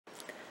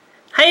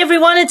Hi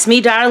everyone, it's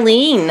me,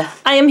 Darlene.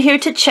 I am here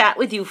to chat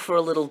with you for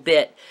a little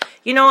bit.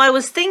 You know, I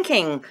was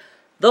thinking,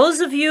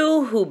 those of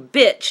you who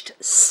bitched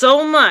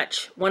so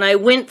much when I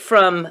went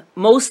from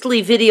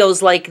mostly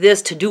videos like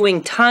this to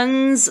doing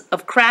tons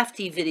of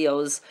crafty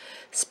videos,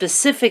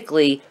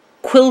 specifically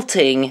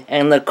quilting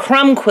and the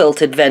crumb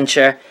quilt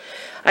adventure,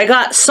 I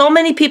got so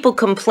many people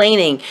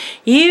complaining,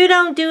 you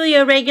don't do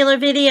your regular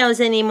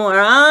videos anymore.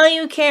 All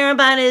you care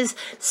about is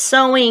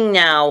sewing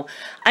now.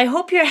 I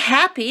hope you're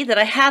happy that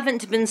I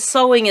haven't been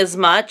sewing as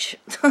much.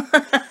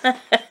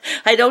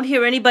 I don't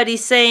hear anybody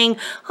saying,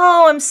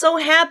 oh, I'm so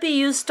happy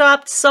you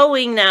stopped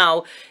sewing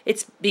now.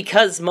 It's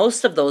because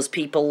most of those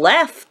people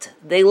left.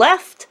 They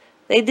left.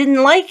 They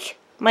didn't like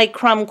my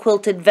crumb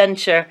quilt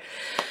adventure.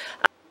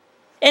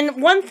 And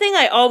one thing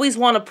I always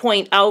want to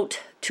point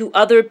out to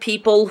other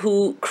people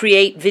who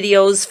create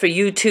videos for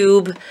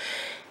YouTube,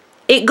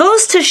 it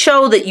goes to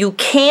show that you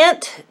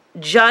can't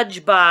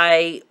judge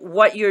by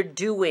what you're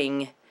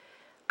doing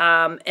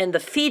and the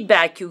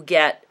feedback you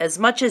get as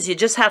much as you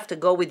just have to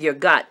go with your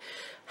gut.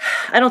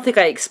 I don't think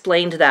I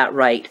explained that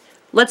right.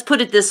 Let's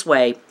put it this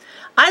way.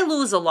 I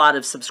lose a lot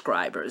of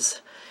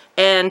subscribers,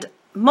 and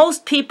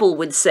most people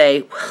would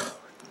say, well,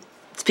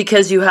 it's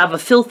because you have a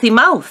filthy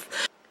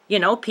mouth. You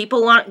know,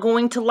 people aren't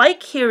going to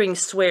like hearing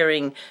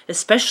swearing,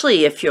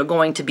 especially if you're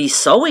going to be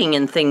sewing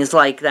and things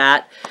like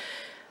that.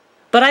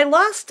 But I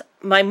lost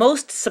my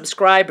most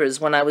subscribers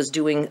when I was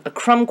doing a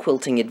crumb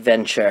quilting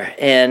adventure,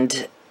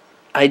 and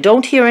I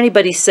don't hear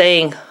anybody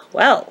saying,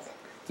 well,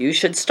 you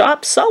should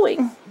stop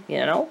sewing. You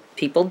know,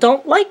 people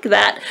don't like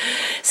that.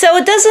 So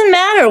it doesn't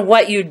matter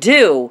what you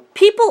do.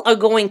 People are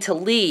going to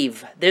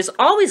leave. There's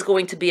always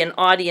going to be an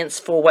audience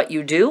for what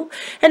you do.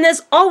 And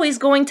there's always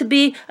going to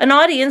be an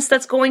audience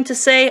that's going to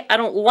say, I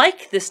don't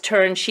like this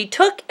turn she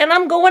took and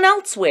I'm going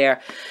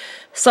elsewhere.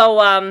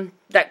 So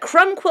that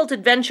crumb quilt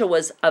adventure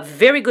was a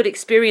very good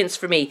experience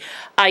for me.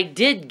 I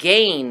did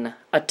gain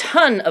a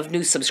ton of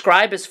new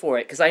subscribers for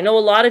it, because I know a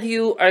lot of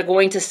you are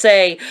going to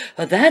say,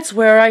 oh, that's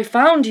where I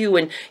found you.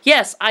 And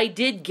yes, I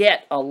did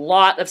get a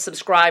lot of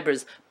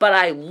subscribers, but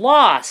I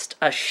lost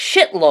a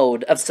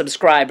shitload of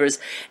subscribers,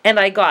 and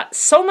I got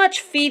so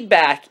much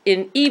feedback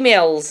in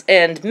emails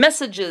and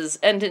messages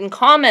and in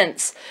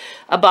comments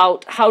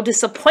about how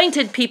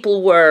disappointed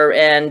people were,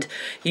 and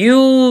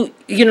you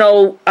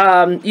know,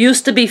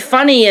 used to be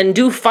funny and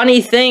do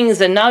funny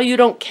things, and now you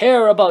don't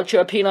care about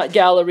your peanut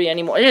gallery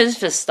anymore. It's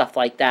just stuff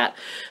like that.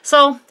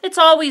 So it's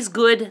always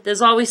good.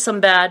 There's always some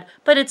bad,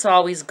 but it's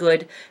always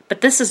good. But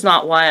this is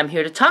not why I'm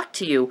here to talk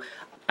to you.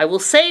 I will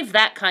save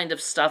that kind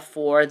of stuff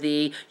for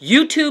the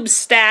YouTube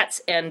stats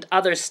and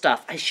other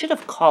stuff. I should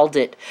have called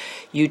it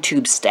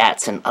YouTube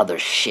stats and other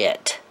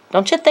shit.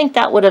 Don't you think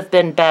that would have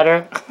been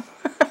better?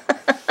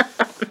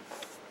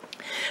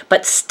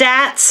 But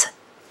stats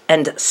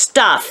and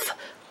stuff,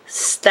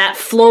 that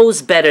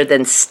flows better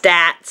than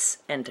stats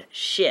and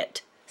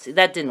shit. See,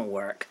 that didn't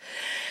work.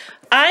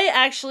 I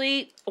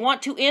actually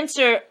want to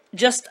answer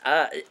just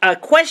a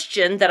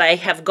question that I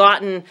have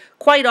gotten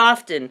quite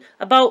often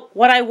about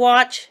what I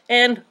watch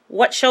and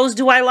what shows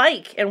do I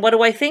like and what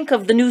do I think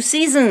of the new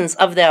seasons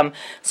of them.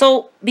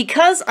 So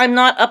because I'm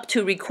not up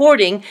to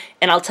recording,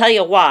 and I'll tell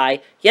you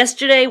why,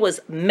 yesterday was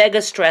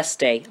mega stress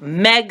day.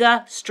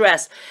 Mega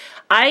stress.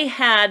 I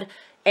had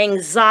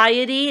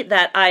anxiety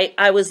that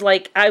I was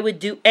like, I would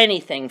do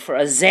anything for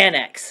a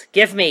Xanax.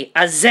 Give me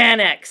a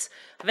Xanax.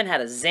 I haven't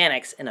had a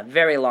Xanax in a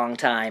very long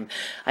time.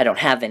 I don't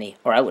have any,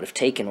 or I would have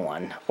taken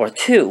one or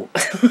two.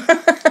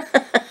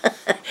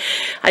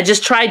 I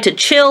just tried to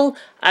chill.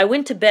 I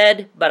went to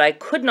bed, but I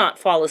could not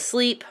fall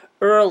asleep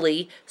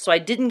early, so I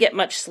didn't get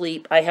much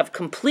sleep. I have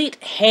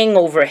complete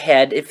hangover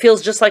head. It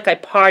feels just like I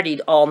partied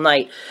all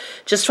night,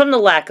 just from the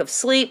lack of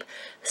sleep.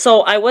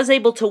 So I was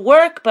able to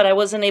work, but I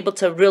wasn't able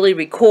to really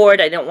record.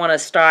 I didn't want to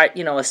start,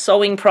 you know, a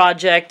sewing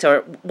project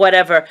or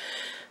whatever.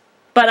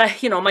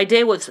 But, you know, my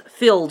day was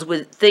filled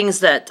with things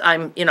that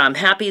I'm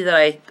happy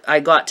that I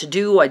got to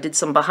do. I did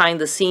some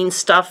behind-the-scenes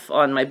stuff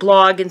on my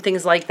blog and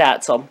things like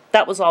that. So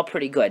that was all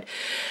pretty good.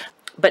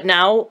 But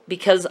now,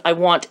 because I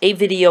want a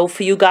video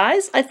for you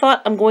guys, I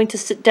thought I'm going to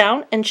sit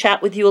down and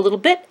chat with you a little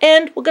bit.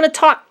 And we're going to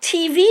talk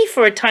TV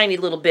for a tiny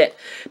little bit.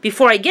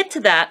 Before I get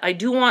to that, I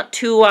do want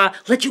to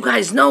let you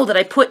guys know that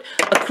I put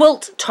a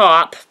quilt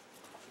top.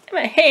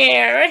 My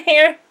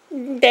hair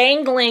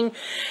dangling.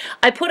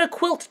 I put a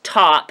quilt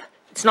top.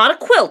 It's not a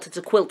quilt, it's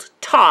a quilt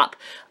top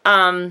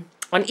on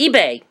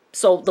eBay.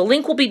 So the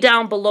link will be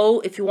down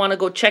below if you want to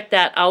go check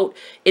that out.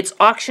 It's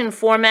auction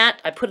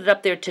format. I put it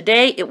up there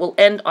today. It will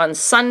end on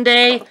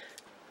Sunday.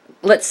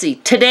 Let's see.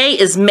 Today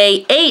is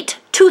May 8,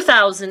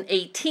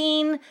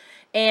 2018.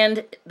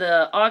 And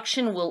the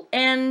auction will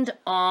end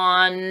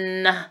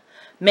on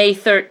May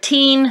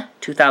 13,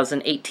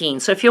 2018.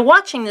 So if you're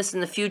watching this in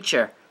the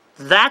future,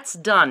 that's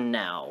done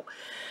now.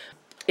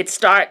 It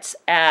starts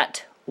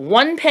at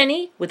 1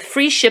 penny with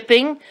free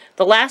shipping.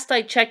 The last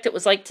I checked, it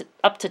was like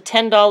up to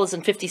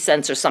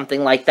 $10.50 or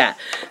something like that.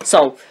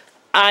 So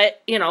I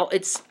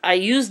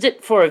used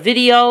it for a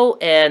video,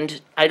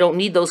 and I don't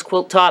need those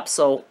quilt tops,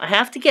 so I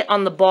have to get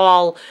on the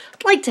ball.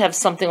 I'd like to have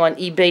something on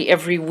eBay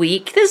every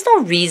week. There's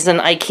no reason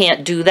I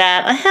can't do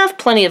that. I have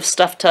plenty of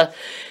stuff to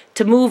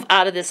move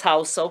out of this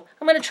house, so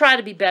I'm going to try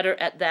to be better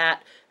at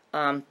that.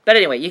 But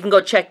anyway, you can go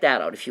check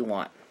that out if you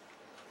want.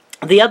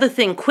 The other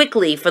thing,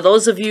 quickly, for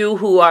those of you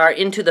who are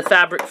into the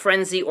fabric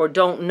frenzy or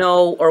don't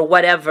know or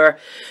whatever,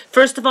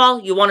 first of all,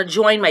 you want to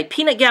join my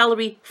Peanut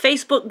Gallery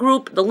Facebook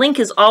group. The link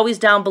is always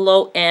down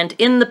below and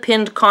in the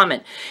pinned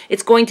comment.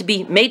 It's going to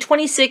be May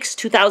 26,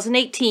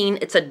 2018.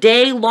 It's a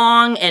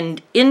day-long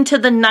and into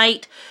the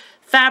night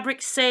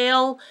fabric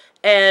sale,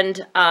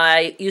 and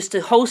I used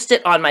to host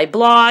it on my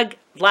blog.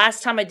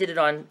 Last time I did it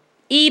on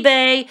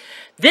eBay.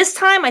 This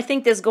time I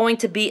think there's going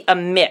to be a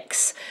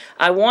mix.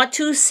 I want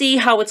to see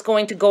how it's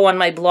going to go on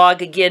my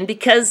blog again,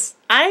 because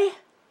I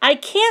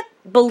can't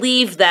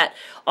believe that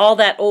all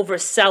that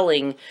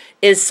overselling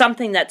is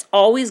something that's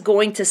always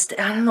going to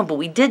I don't know, but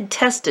we did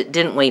test it,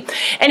 didn't we?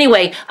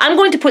 Anyway, I'm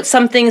going to put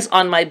some things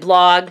on my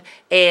blog,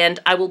 and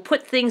I will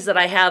put things that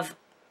I have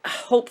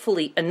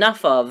hopefully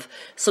enough of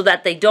so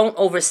that they don't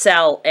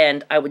oversell,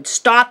 and I would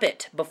stop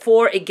it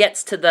before it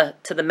gets to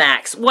the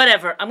max.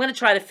 Whatever, I'm going to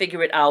try to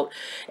figure it out,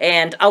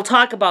 and I'll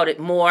talk about it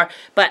more,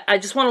 but I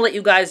just want to let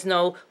you guys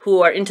know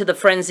who are into the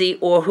frenzy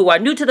or who are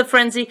new to the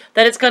frenzy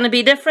that it's going to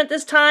be different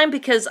this time,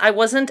 because I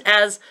wasn't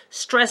as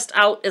stressed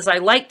out as I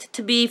liked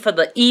to be for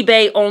the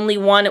eBay only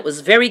one. It was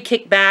very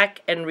kickback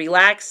and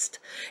relaxed,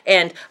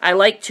 and I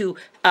like to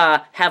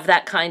have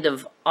that kind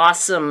of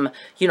awesome,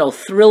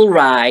 thrill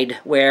ride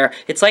where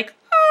it's like,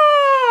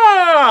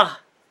 ah,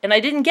 and I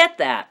didn't get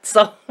that.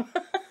 So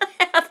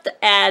I have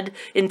to add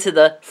into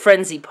the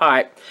frenzy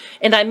part.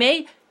 And I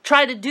may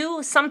try to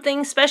do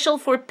something special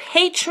for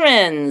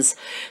patrons.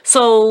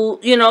 So,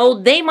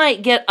 they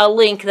might get a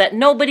link that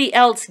nobody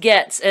else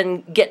gets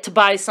and get to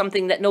buy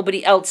something that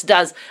nobody else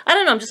does. I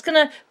don't know. I'm just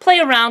going to play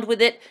around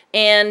with it.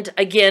 And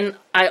again,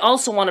 I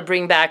also want to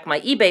bring back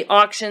my eBay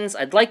auctions.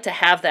 I'd like to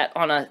have that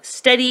on a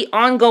steady,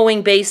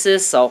 ongoing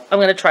basis. So I'm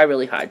going to try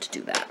really hard to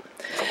do that.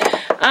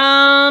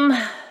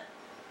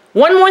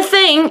 One more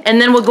thing, and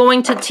then we're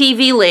going to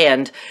TV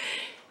land.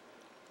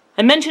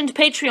 I mentioned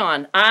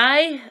Patreon.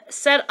 I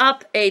set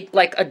up a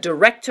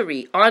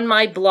directory on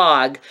my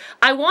blog.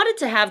 I wanted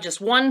to have just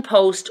one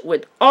post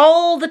with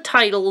all the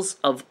titles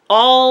of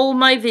all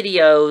my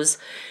videos,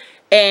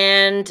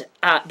 and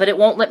but it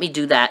won't let me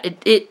do that.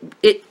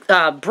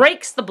 It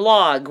breaks the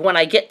blog when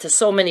I get to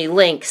so many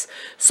links.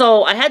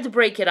 So I had to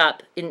break it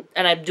up, and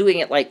I'm doing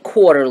it like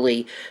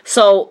quarterly.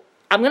 So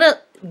I'm gonna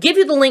give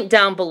you the link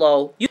down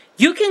below.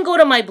 You can go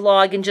to my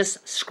blog and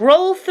just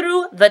scroll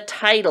through the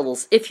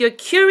titles. If you're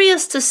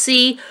curious to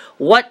see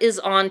what is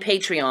on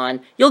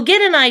Patreon, you'll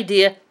get an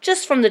idea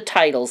just from the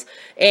titles.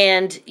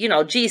 And,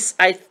 geez,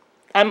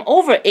 I'm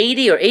over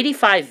 80 or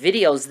 85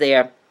 videos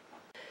there.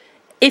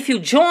 If you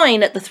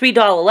join at the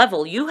 $3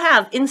 level, you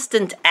have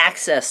instant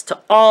access to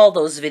all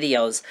those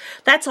videos.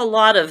 That's a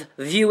lot of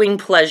viewing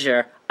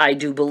pleasure, I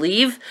do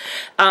believe.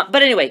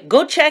 But anyway,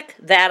 go check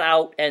that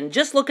out and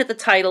just look at the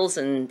titles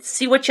and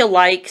see what you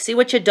like, see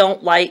what you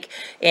don't like,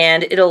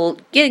 and it'll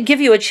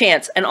give you a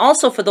chance. And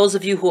also for those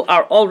of you who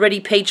are already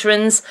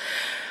patrons,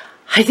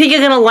 I think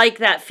you're going to like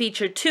that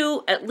feature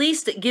too. At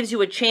least it gives you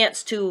a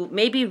chance to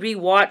maybe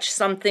rewatch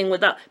something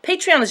without...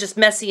 Patreon is just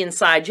messy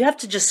inside. You have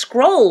to just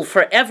scroll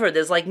forever.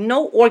 There's like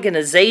no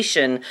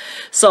organization.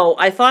 So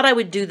I thought I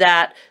would do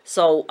that.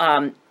 So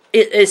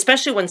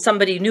especially when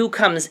somebody new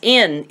comes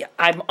in,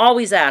 I'm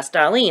always asked,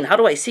 Darlene, how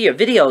do I see your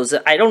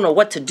videos? I don't know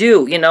what to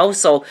do,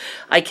 so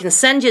I can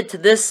send you to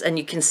this and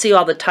you can see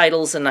all the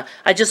titles, and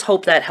I just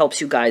hope that helps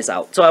you guys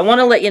out. So I want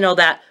to let you know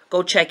that.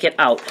 Go check it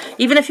out.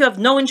 Even if you have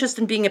no interest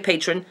in being a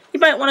patron, you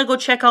might want to go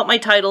check out my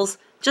titles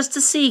just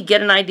to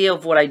get an idea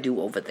of what I do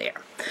over there.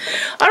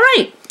 All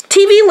right,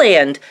 TV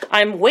land.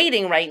 I'm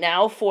waiting right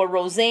now for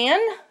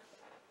Roseanne.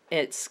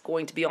 It's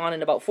going to be on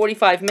in about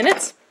 45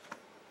 minutes.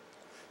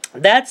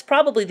 That's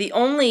probably the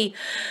only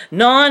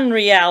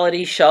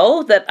non-reality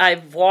show that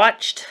I've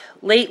watched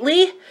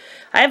lately.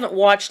 I haven't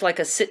watched like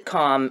a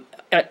sitcom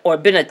or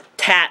been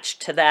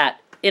attached to that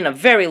in a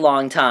very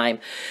long time.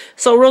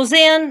 So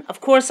Roseanne,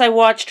 of course, I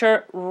watched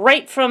her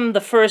right from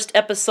the first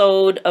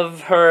episode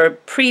of her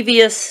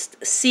previous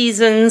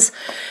seasons,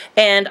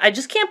 and I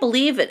just can't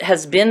believe it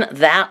has been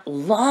that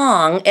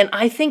long, and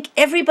I think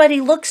everybody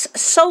looks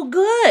so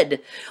good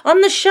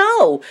on the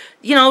show.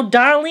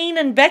 Darlene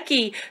and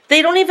Becky,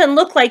 they don't even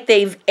look like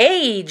they've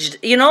aged.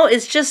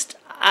 It's just...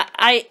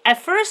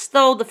 at first,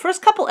 though, the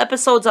first couple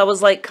episodes, I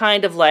was like,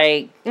 kind of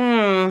like,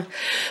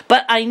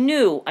 but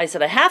I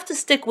said, I have to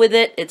stick with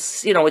it.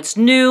 It's, it's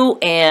new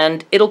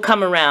and it'll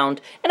come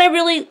around. And I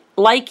really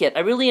like it.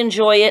 I really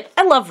enjoy it.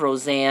 I love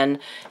Roseanne.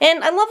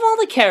 And I love all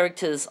the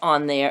characters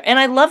on there. And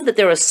I love that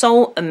there are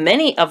so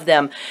many of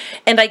them.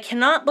 And I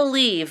cannot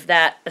believe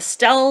that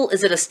Estelle,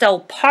 is it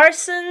Estelle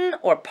Parson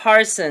or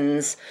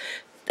Parsons,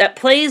 that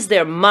plays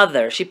their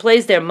mother. She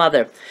plays their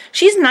mother.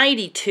 She's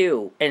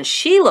 92 and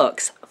she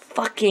looks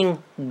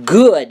fucking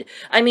good.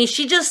 I mean,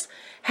 she just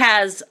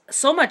has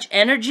so much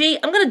energy.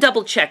 I'm going to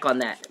double check on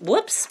that.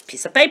 Whoops,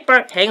 piece of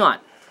paper. Hang on.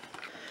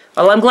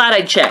 Oh, I'm glad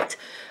I checked.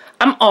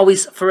 I'm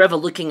always forever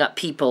looking up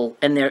people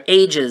and their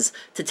ages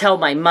to tell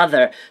my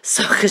mother.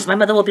 So, because my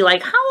mother will be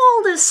like, how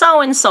old is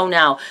so-and-so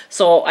now?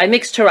 So I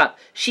mixed her up.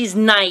 She's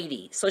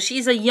 90, so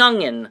she's a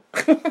youngin'.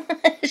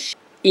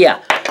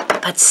 Yeah,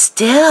 but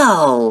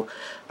still,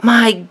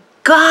 my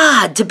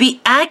God, to be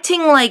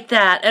acting like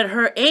that at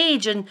her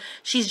age, and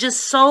she's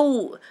just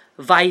so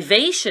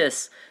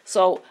vivacious.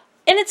 So,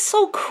 and it's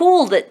so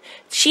cool that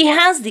she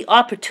has the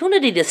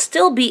opportunity to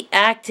still be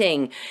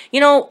acting. You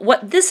know,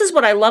 this is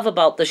what I love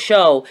about the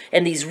show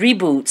and these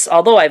reboots,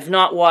 although I've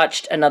not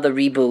watched another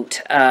reboot.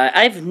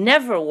 I've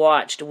never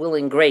watched Will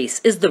and Grace.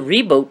 Is the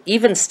reboot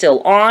even still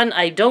on?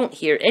 I don't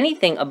hear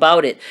anything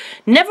about it.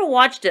 Never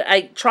watched it.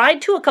 I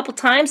tried to a couple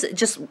times.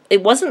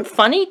 It wasn't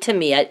funny to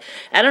me. I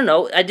don't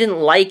know. I didn't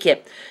like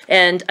it.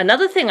 And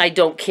another thing I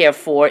don't care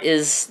for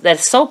is that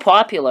it's so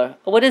popular.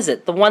 What is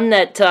it? The one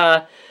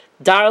that...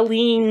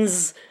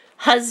 Darlene's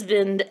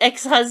husband,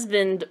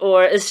 ex-husband,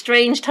 or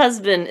estranged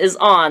husband is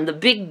on, The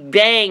Big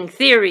Bang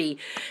Theory.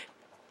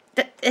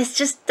 It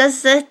just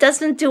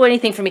doesn't do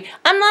anything for me.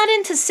 I'm not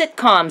into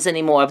sitcoms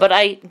anymore, but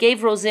I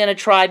gave Roseanne a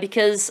try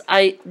because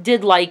I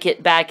did like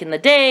it back in the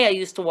day. I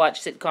used to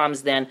watch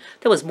sitcoms then.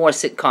 There was more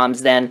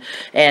sitcoms then,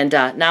 and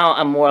now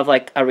I'm more of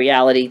like a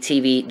reality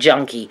TV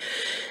junkie.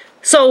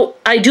 So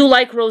I do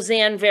like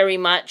Roseanne very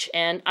much,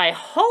 and I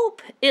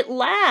hope it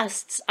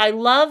lasts. I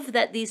love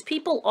that these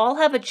people all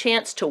have a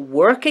chance to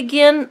work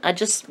again. I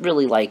just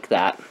really like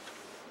that.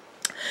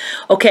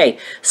 Okay,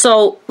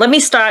 so let me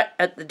start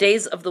at the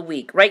days of the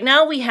week. Right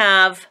now we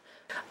have,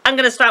 I'm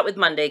going to start with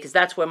Monday because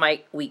that's where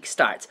my week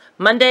starts.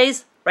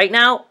 Mondays, right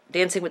now,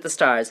 Dancing with the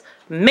Stars.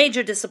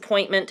 Major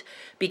disappointment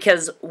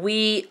because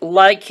we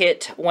like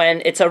it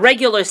when it's a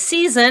regular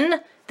season.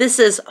 This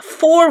is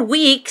 4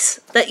 weeks,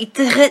 and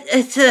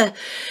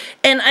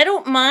I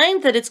don't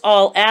mind that it's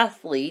all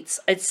athletes.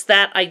 It's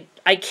that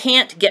I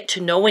can't get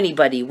to know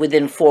anybody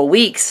within 4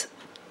 weeks.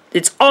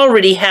 It's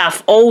already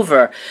half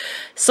over.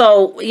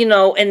 So, you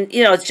know, and,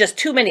 you know, it's just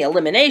too many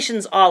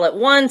eliminations all at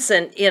once.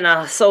 And, you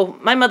know, so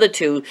my mother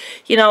too,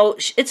 you know,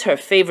 it's her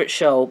favorite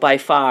show by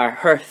far,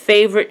 her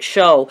favorite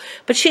show.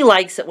 But she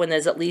likes it when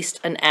there's at least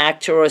an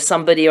actor or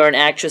somebody or an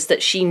actress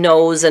that she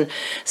knows. And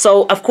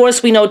so, of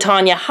course, we know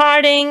Tanya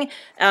Harding.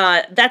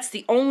 That's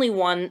the only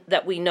one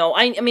that we know.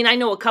 I mean, I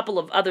know a couple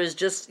of others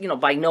just, you know,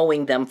 by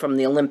knowing them from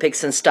the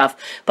Olympics and stuff.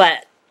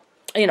 But,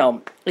 you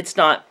know, it's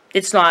not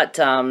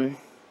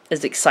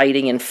as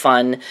exciting and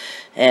fun,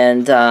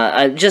 and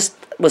I just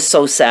was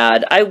so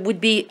sad. I would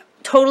be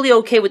totally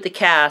okay with the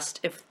cast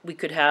if we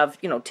could have,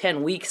 you know,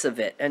 10 weeks of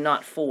it and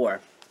not 4.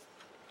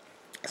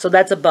 So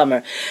that's a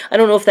bummer. I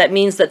don't know if that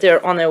means that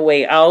they're on their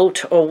way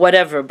out or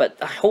whatever, but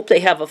I hope they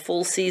have a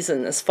full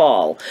season this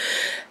fall.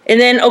 And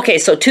then, okay,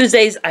 so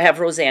Tuesdays, I have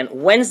Roseanne.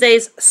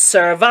 Wednesdays,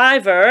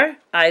 Survivor.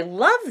 I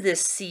love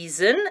this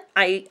season.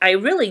 I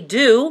really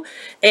do.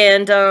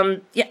 And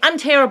yeah, I'm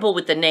terrible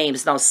with the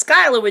names. Now,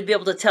 Skylar would be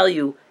able to tell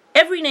you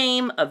every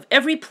name of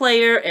every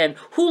player and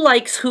who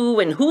likes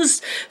who and who's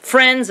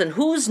friends and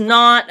who's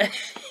not.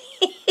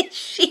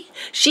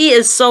 She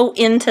is so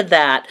into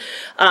that.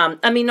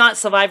 I mean, not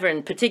Survivor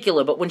in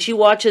particular, but when she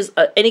watches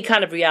any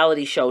kind of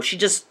reality show, she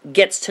just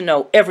gets to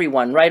know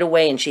everyone right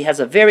away, and she has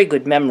a very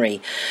good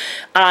memory.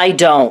 I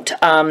don't.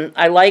 I'm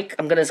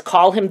going to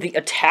call him the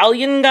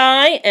Italian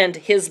guy and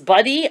his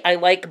buddy. I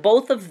like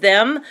both of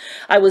them.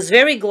 I was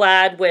very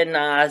glad when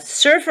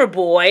Surfer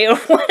Boy or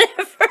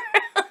whatever,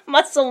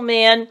 Muscle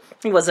Man,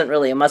 he wasn't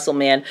really a muscle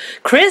man.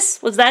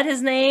 Chris, was that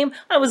his name?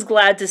 I was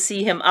glad to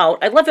see him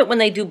out. I love it when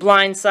they do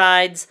blind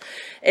sides.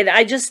 And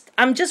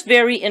I'm just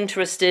very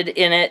interested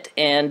in it.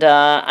 And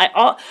I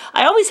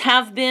always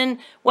have been.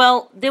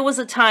 Well, there was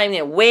a time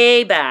there,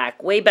 way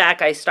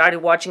back, I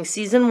started watching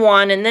season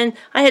 1, and then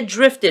I had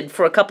drifted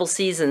for a couple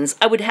seasons.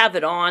 I would have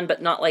it on,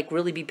 but not like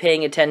really be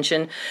paying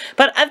attention.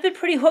 But I've been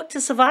pretty hooked to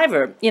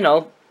Survivor, you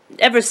know,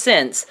 ever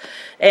since.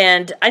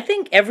 And I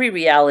think every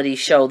reality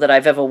show that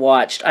I've ever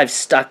watched I've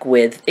stuck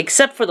with,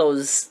 except for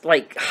those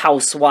like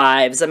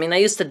Housewives. I mean, I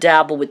used to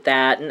dabble with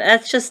that, and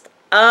that's just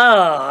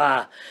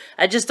I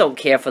just don't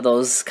care for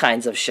those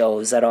kinds of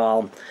shows at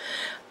all.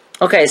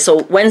 Okay,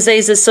 so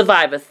Wednesdays is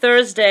Survivor.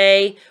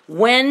 Thursday,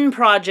 when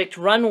Project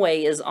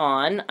Runway is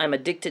on, I'm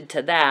addicted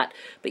to that.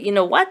 But you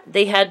know what?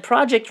 They had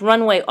Project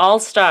Runway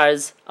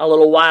All-Stars a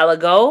little while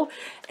ago,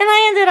 and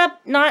I ended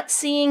up not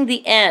seeing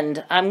the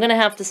end. I'm going to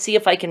have to see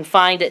if I can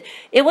find it.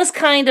 It was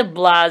kind of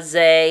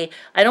blasé.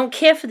 I don't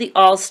care for the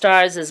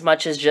All-Stars as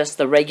much as just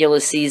the regular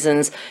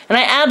seasons, and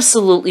I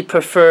absolutely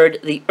preferred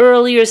the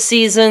earlier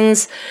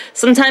seasons.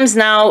 Sometimes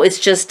now it's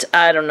just,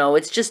 I don't know,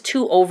 it's just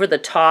too over the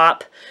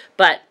top,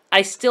 but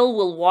I still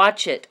will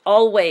watch it,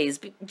 always,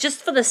 just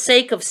for the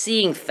sake of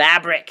seeing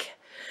fabric.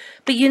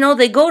 But, you know,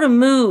 they go to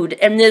Mood,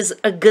 and there's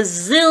a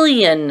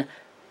gazillion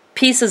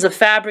pieces of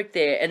fabric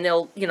there, and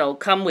they'll, you know,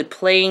 come with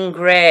plain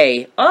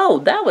gray. Oh,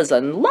 that was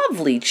a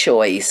lovely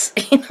choice.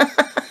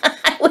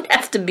 I would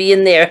have to be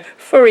in there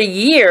for a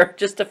year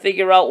just to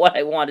figure out what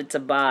I wanted to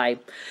buy.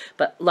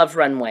 But love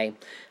Runway.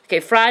 Okay,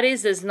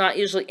 Fridays, there's not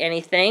usually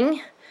anything.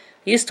 I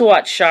used to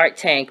watch Shark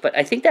Tank, but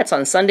I think that's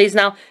on Sundays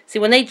now. See,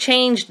 when they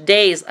changed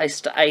days,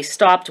 I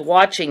stopped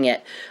watching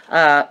it.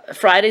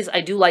 Fridays, I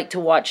do like to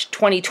watch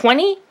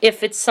 2020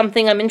 if it's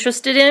something I'm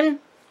interested in.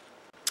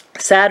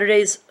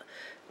 Saturdays,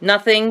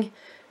 nothing.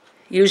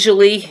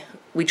 Usually,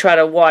 we try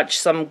to watch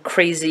some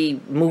crazy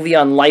movie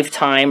on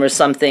Lifetime or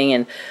something,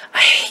 and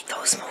I hate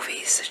those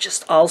movies. They're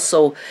just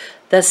also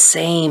the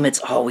same. It's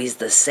always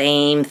the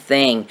same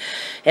thing.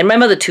 And my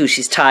mother, too,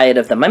 she's tired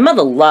of them. My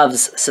mother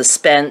loves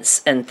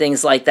suspense and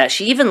things like that.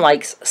 She even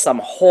likes some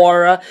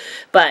horror,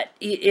 but,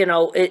 you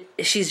know,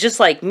 she's just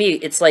like me.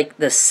 It's like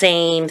the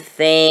same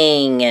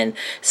thing and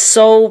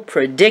so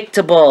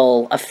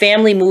predictable. A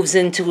family moves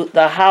into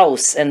the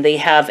house and they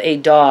have a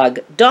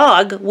dog.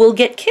 Dog will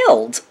get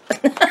killed.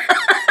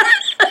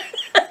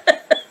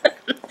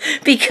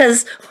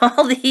 Because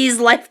all these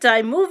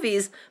Lifetime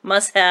movies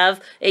must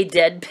have a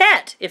dead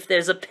pet. If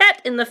there's a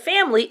pet in the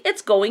family,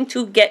 it's going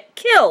to get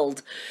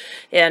killed.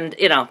 And,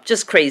 you know,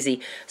 just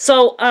crazy.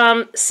 So,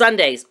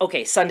 Sundays.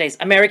 Okay, Sundays.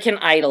 American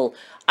Idol.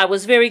 I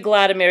was very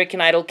glad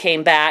American Idol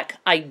came back.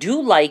 I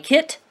do like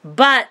it,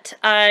 but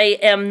I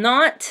am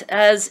not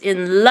as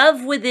in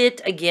love with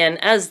it again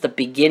as the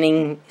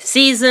beginning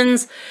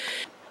seasons.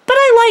 But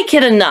I like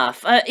it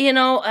enough. You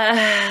know,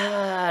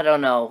 I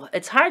don't know.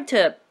 It's hard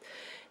to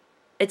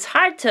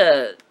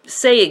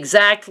say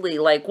exactly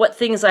like what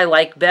things I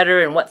like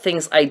better and what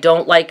things I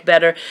don't like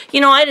better.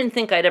 You know, I didn't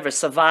think I'd ever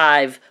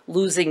survive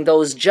losing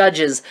those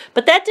judges,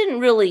 but that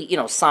didn't really, you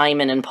know,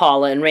 Simon and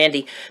Paula and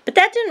Randy, but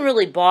that didn't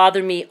really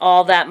bother me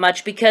all that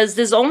much because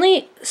there's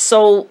only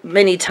so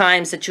many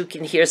times that you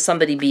can hear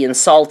somebody be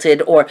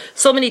insulted or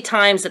so many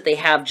times that they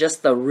have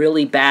just the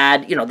really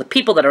bad, you know, the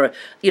people that are,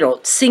 you know,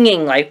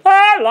 singing like,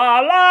 la, la,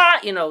 la,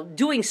 you know,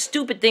 doing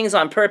stupid things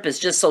on purpose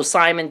just so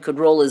Simon could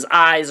roll his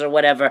eyes or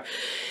whatever.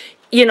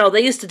 You know,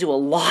 they used to do a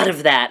lot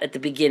of that at the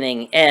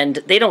beginning, and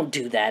they don't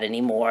do that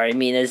anymore. I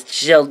mean,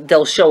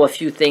 they'll show a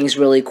few things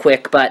really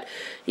quick, but,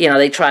 you know,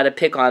 they try to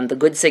pick on the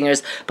good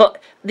singers.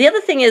 But the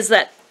other thing is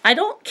that I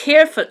don't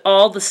care for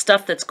all the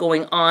stuff that's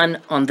going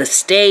on the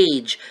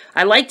stage.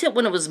 I liked it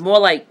when it was more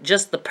like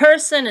just the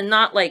person and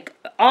not like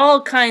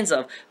all kinds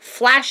of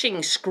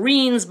flashing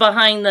screens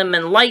behind them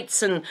and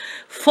lights and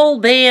full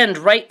band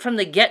right from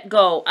the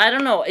get-go. I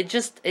don't know.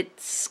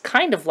 It's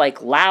kind of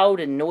like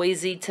loud and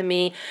noisy to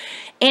me.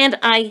 And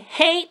I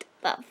hate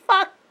the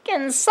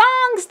fucking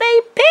songs they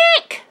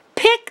pick.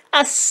 Pick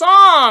a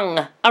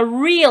song. A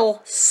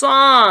real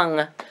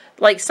song.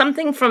 Like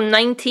something from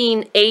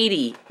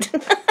 1980.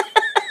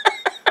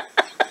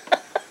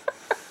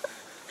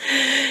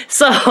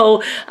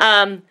 So,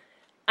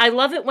 I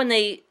love it when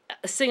they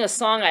sing a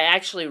song I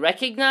actually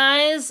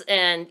recognize,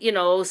 and, you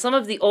know, some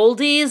of the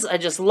oldies, I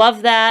just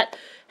love that.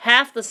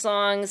 Half the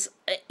songs,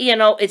 you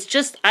know, it's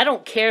just, I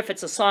don't care if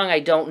it's a song I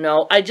don't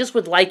know. I just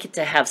would like it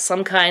to have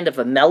some kind of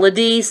a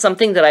melody,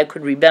 something that I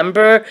could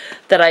remember,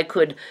 that I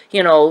could,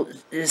 you know,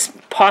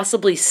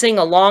 possibly sing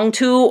along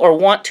to or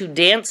want to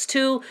dance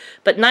to.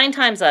 But 9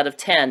 times out of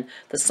 10,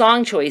 the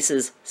song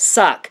choices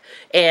suck.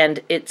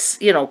 And it's,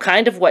 you know,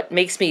 kind of what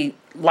makes me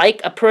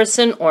like a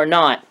person or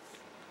not.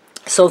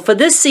 So for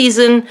this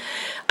season,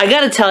 I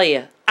gotta tell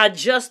you, I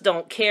just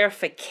don't care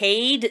for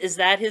Cade. Is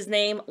that his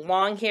name?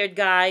 Long-haired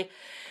guy.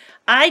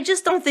 I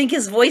just don't think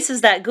his voice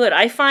is that good.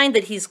 I find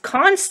that he's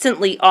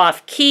constantly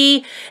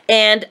off-key,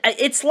 and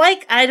it's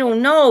like, I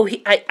don't know,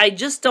 I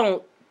just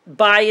don't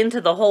buy into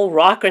the whole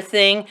rocker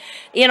thing.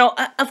 You know,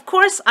 of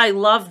course I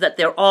love that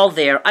they're all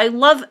there. I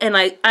love, and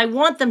I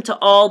want them to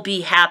all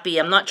be happy.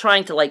 I'm not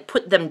trying to, like,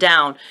 put them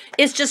down.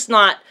 It's just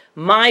not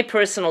my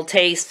personal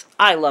taste.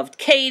 I loved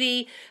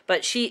Katie,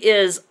 but she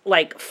is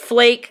like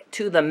flake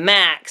to the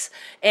max.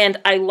 And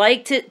I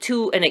liked it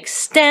to an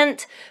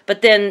extent,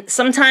 but then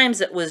sometimes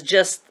it was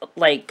just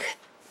like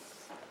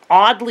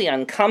oddly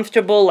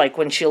uncomfortable, like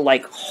when she'll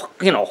like,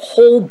 you know,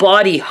 whole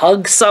body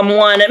hug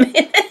someone. I mean,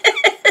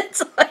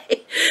 it's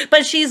like,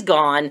 but she's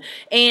gone.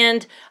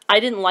 And I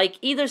didn't like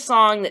either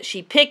song that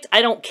she picked.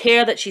 I don't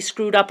care that she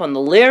screwed up on the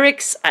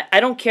lyrics. I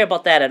don't care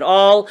about that at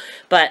all.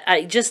 But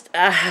I just,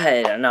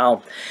 I don't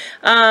know.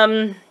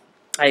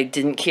 I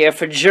didn't care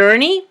for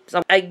Journey.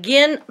 So,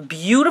 again,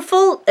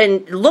 beautiful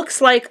and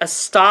looks like a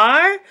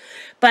star.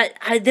 But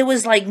there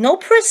was like no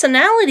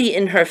personality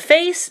in her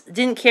face.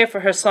 Didn't care for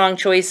her song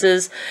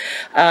choices.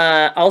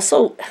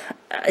 Also,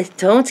 I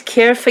don't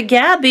care for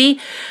Gabby.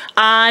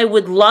 I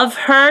would love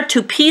her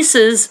to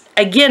pieces,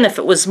 again, if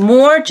it was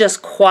more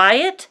just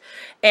quiet.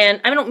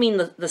 And I don't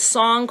mean the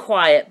song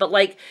quiet, but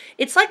like,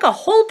 it's like a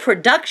whole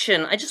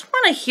production. I just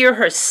want to hear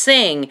her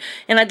sing.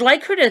 And I'd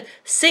like her to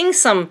sing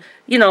some,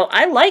 you know,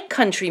 I like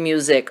country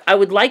music. I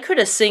would like her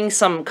to sing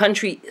some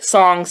country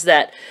songs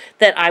that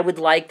I would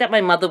like, that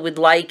my mother would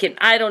like. And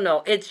I don't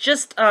know. It's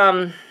just,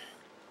 I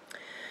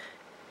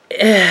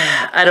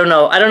don't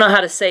know. I don't know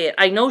how to say it.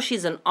 I know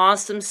she's an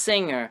awesome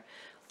singer.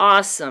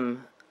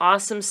 Awesome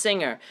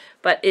singer.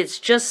 But it's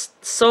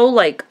just so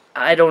like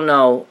I don't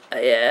know.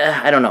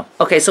 I don't know.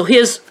 Okay, so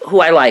here's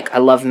who I like. I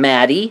love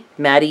Maddie.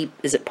 Maddie,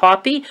 is it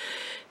Poppy?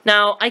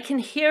 Now, I can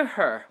hear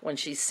her when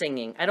she's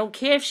singing. I don't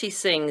care if she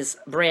sings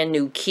Brand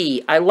New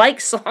Key. I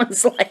like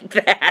songs like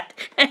that.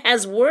 It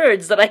has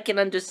words that I can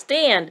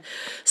understand.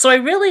 So I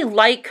really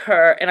like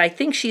her, and I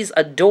think she's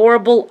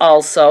adorable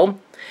also.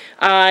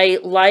 I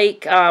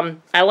like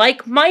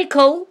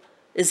Michael.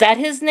 Is that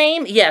his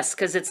name? Yes,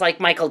 because it's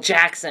like Michael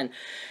Jackson.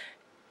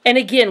 And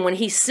again, when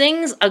he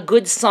sings a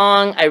good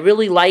song, I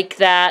really like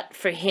that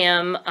for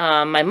him.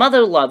 My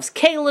mother loves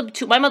Caleb,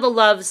 too. My mother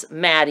loves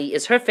Maddie,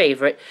 is her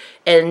favorite,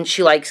 and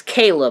she likes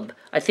Caleb.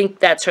 I think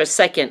that's her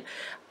second.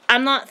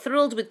 I'm not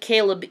thrilled with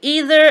Caleb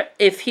either.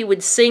 If he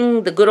would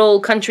sing the good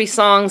old country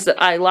songs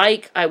that I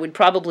like, I would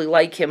probably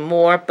like him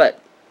more,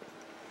 but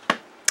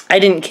I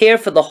didn't care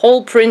for the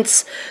whole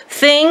Prince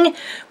thing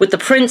with the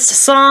Prince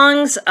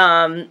songs.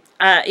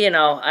 You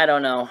know, I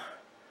don't know.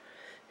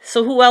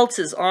 So who else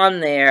is on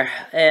there?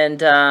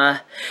 And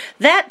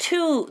that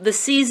too, the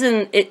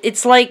season,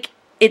 it's like,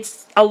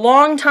 it's a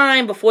long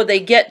time before they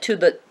get to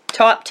the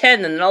top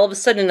 10, and then all of a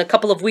sudden in a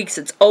couple of weeks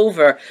it's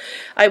over.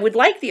 I would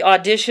like the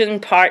audition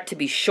part to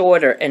be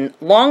shorter and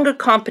longer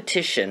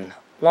competition,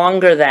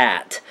 longer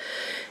that.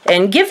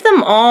 And give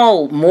them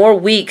all more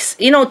weeks.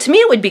 You know, to me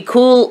it would be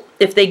cool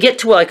if they get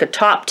to like a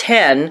top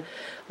 10,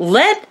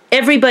 let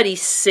everybody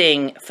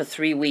sing for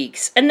 3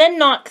 weeks and then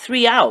knock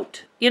 3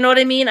 out. You know what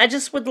I mean? I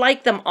just would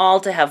like them all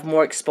to have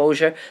more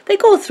exposure. They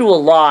go through a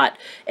lot,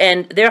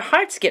 and their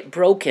hearts get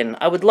broken.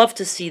 I would love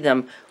to see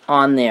them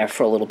on there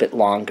for a little bit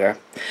longer.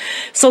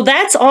 So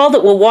that's all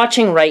that we're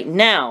watching right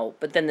now.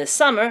 But then this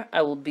summer,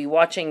 I will be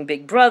watching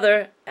Big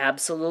Brother.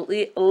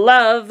 Absolutely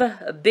love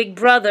Big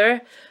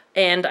Brother.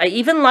 And I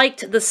even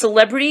liked the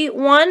celebrity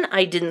one.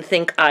 I didn't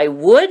think I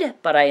would,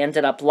 but I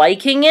ended up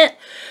liking it.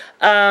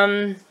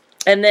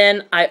 And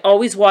then I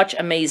always watch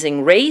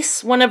Amazing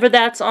Race whenever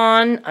that's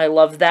on. I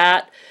love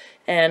that.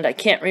 And I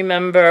can't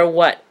remember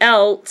what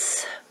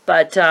else.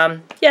 But,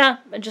 yeah,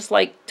 I just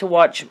like to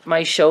watch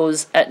my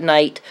shows at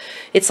night.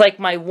 It's like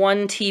my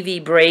one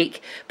TV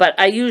break. But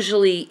I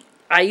usually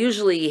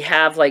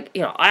have, like,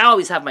 you know, I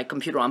always have my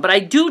computer on. But I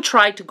do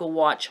try to go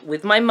watch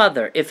with my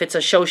mother if it's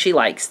a show she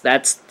likes.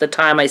 That's the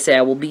time I say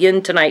I will be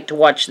in tonight to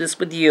watch this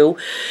with you.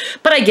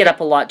 But I get up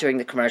a lot during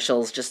the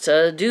commercials just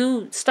to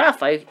do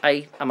stuff.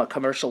 I'm a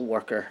commercial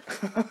worker.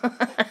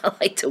 I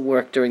like to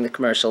work during the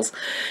commercials.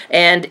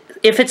 And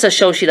if it's a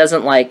show she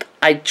doesn't like,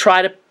 I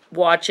try to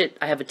watch it.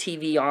 I have a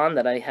TV on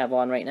that I have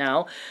on right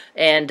now.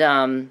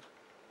 And,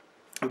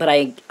 but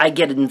I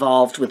get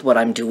involved with what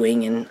I'm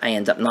doing, and I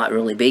end up not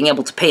really being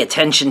able to pay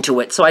attention to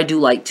it. So I do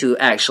like to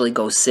actually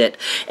go sit.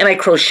 And I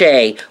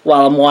crochet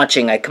while I'm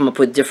watching. I come up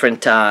with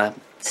different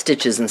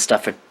stitches and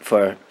stuff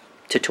for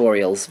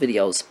tutorials,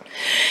 videos.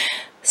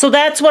 So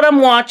that's what I'm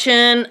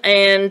watching.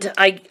 And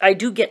I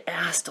do get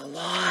asked a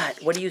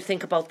lot, what do you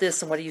think about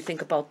this and what do you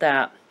think about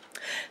that?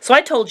 So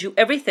I told you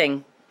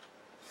everything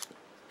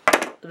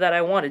that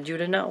I wanted you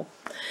to know.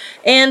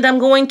 And I'm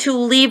going to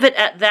leave it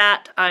at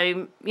that.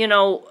 You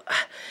know,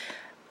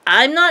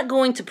 I'm not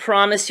going to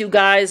promise you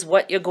guys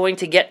what you're going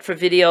to get for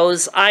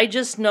videos. I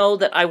just know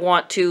that I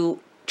want to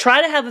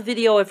try to have a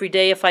video every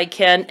day if I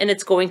can, and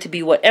it's going to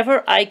be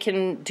whatever I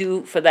can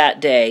do for that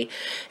day.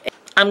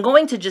 I'm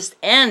going to just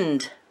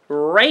end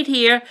right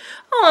here.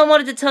 Oh, I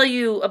wanted to tell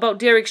you about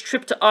Derek's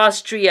trip to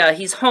Austria.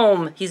 He's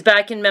home. He's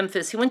back in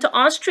Memphis. He went to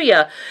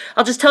Austria.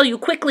 I'll just tell you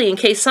quickly in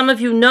case some of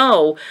you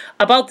know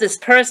about this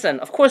person.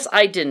 Of course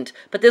I didn't,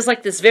 but there's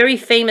like this very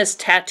famous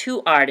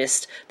tattoo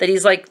artist that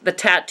he's like the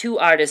tattoo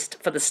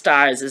artist for the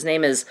stars. His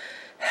name is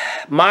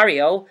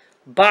Mario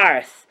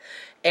Barth,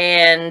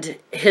 and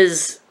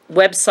his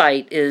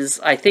website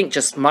is, I think,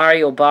 just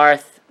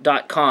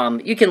mariobarth.com.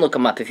 You can look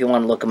him up if you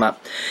want to look him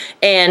up.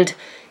 And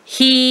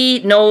he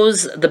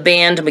knows the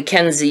band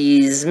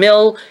Mackenzie's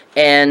Mill,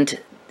 and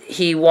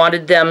he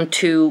wanted them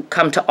to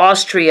come to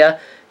Austria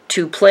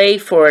to play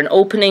for an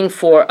opening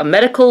for a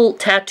medical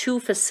tattoo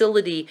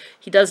facility.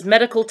 He does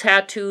medical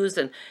tattoos,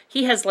 and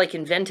he has like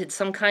invented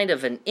some kind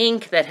of an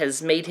ink that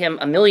has made him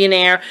a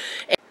millionaire.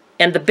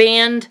 And the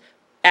band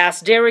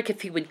asked Derek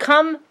if he would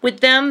come with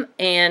them,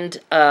 and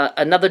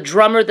another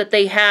drummer that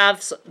they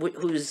have,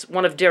 who's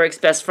one of Derek's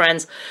best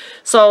friends.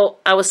 So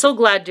I was so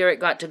glad Derek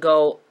got to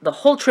go. The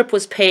whole trip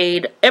was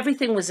paid.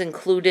 Everything was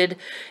included.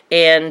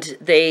 And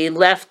they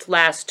left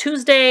last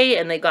Tuesday,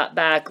 and they got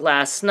back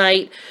last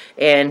night.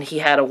 And he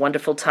had a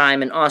wonderful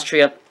time in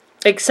Austria,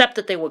 except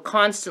that they were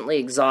constantly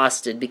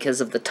exhausted because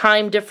of the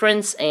time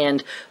difference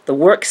and the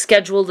work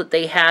schedule that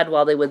they had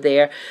while they were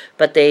there.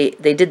 But they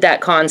did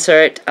that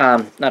concert,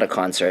 not a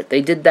concert,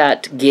 they did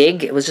that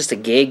gig. It was just a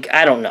gig.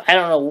 I don't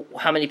know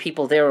how many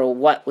people there or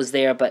what was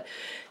there, but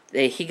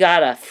he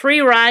got a free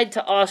ride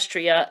to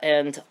Austria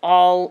and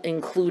all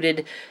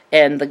included,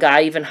 and the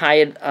guy even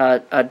hired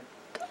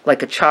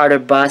like a charter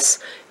bus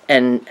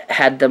and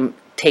had them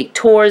take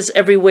tours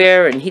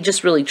everywhere, and he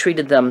just really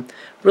treated them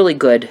really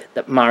good,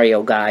 that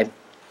Mario guy.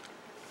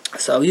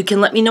 So you can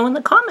let me know in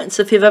the comments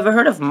if you've ever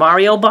heard of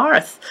Mario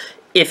Barth.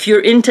 If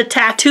you're into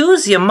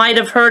tattoos, you might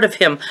have heard of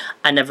him.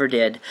 I never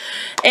did.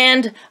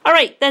 And, all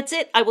right, that's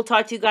it. I will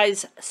talk to you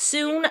guys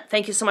soon.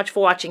 Thank you so much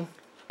for watching.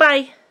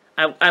 Bye.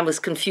 I was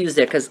confused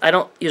there because I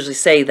don't usually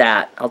say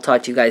that. I'll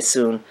talk to you guys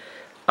soon.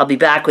 I'll be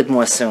back with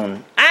more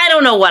soon. I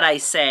don't know what I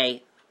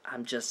say.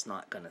 I'm just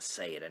not going to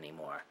say it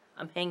anymore.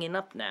 I'm hanging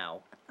up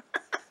now.